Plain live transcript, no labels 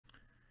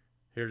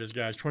Here it is,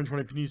 guys.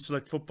 2020 Panini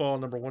Select Football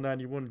number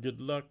 191. Good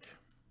luck.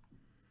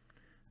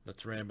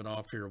 Let's ram it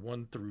off here.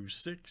 1 through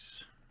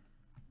 6.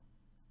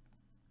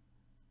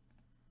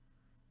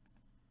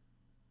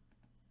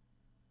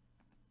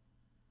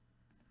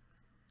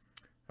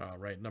 All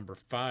right, number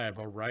 5.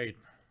 All right.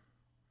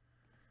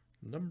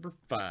 Number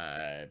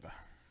 5.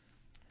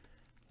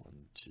 1,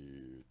 2,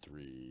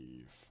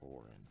 3,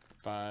 4, and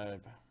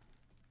 5.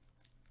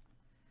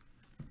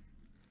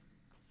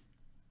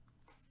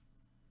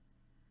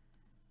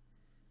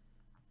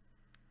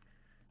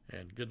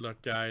 And good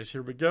luck, guys.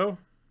 Here we go.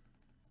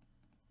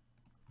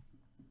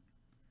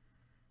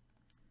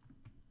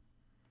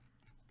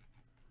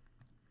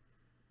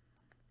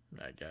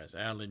 All right, guys.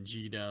 Alan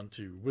G down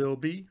to Will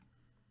B.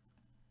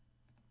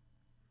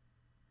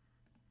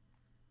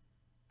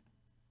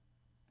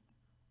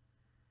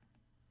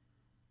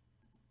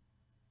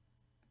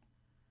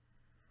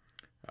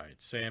 All right,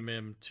 Sam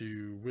M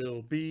to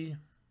Will B.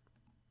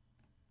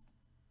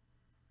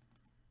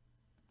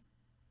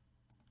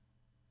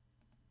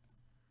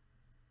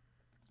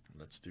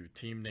 Let's do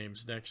team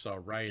names next. All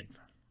right.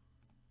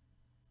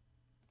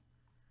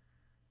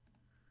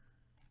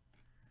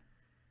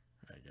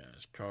 All right,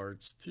 guys.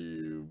 Cards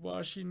to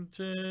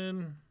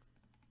Washington.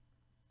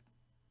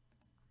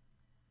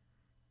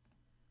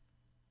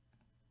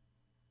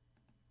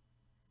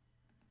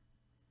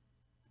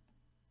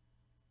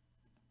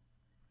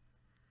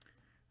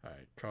 All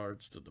right,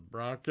 cards to the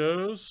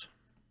Broncos.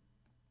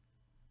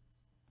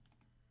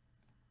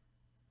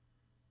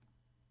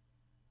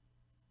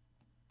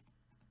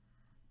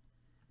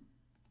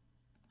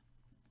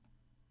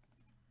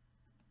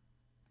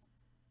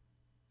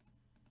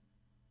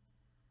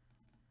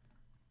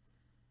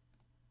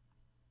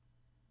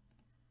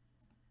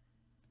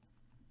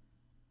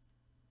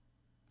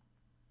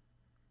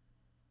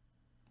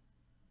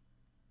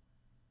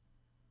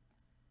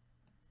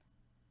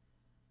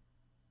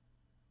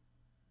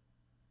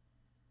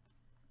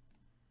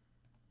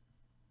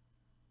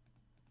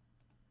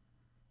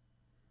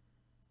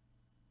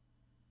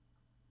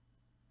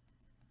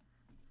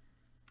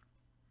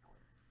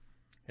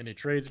 Any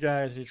trades,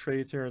 guys? Any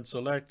trades here in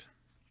Select?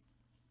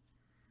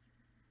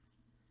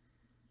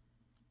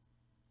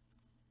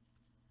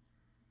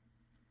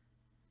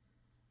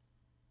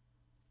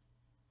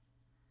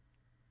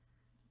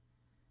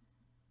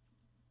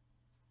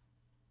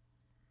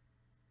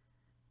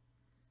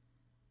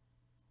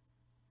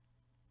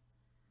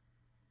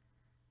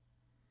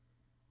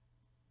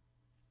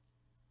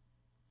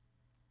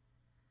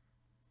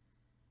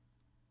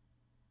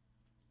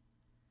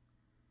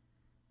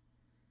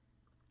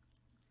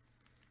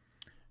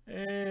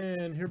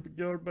 And here we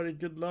go, everybody.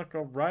 Good luck.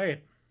 All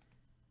right.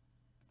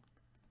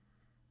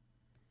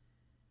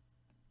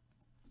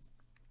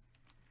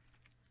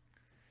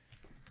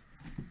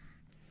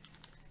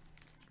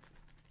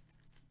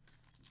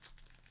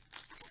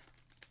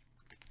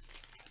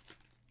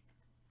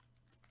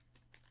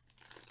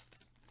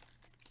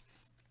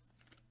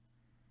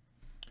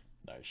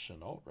 Nice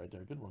Chenault right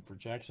there. Good one for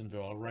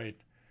Jacksonville. All right.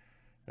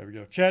 There we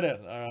go. Chad,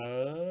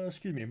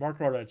 excuse me. Mark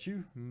R, that's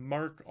you.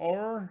 Mark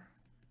R.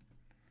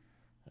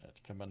 That's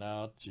coming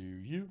out to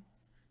you.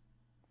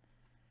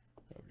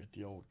 We'll get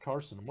the old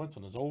Carson Wentz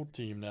on his old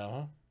team now,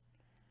 huh?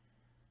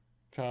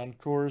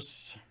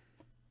 Concourse.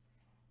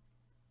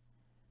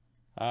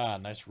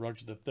 Nice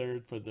Ruggs the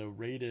third for the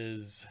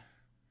Raiders.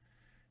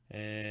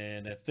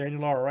 And that's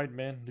Daniel R, right,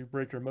 man? New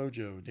Breaker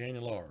Mojo.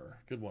 Daniel R.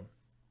 Good one.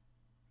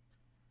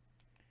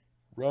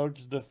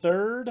 Ruggs the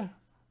third.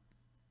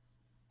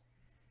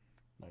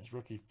 Nice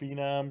rookie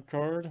Phenom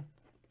card.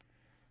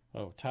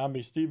 Oh,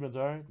 Tommy Stevens,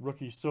 all right.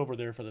 Rookie silver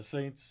there for the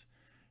Saints.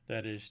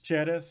 That is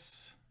Chad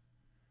S.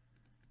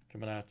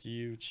 Coming out to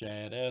you,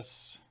 Chad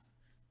S.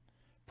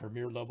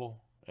 Premier level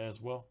as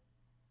well.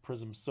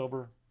 Prism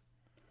silver.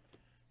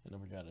 And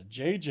then we got a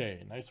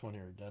JJ. Nice one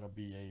here. That'll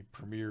be a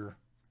premier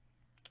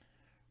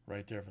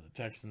right there for the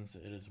Texans.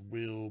 It is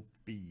Will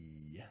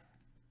B.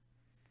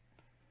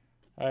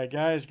 All right,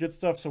 guys. Good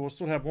stuff. So we'll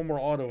still have one more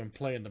auto in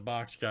play in the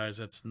box, guys.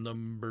 That's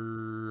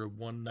number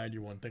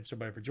 191. Thanks,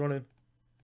 everybody, for joining.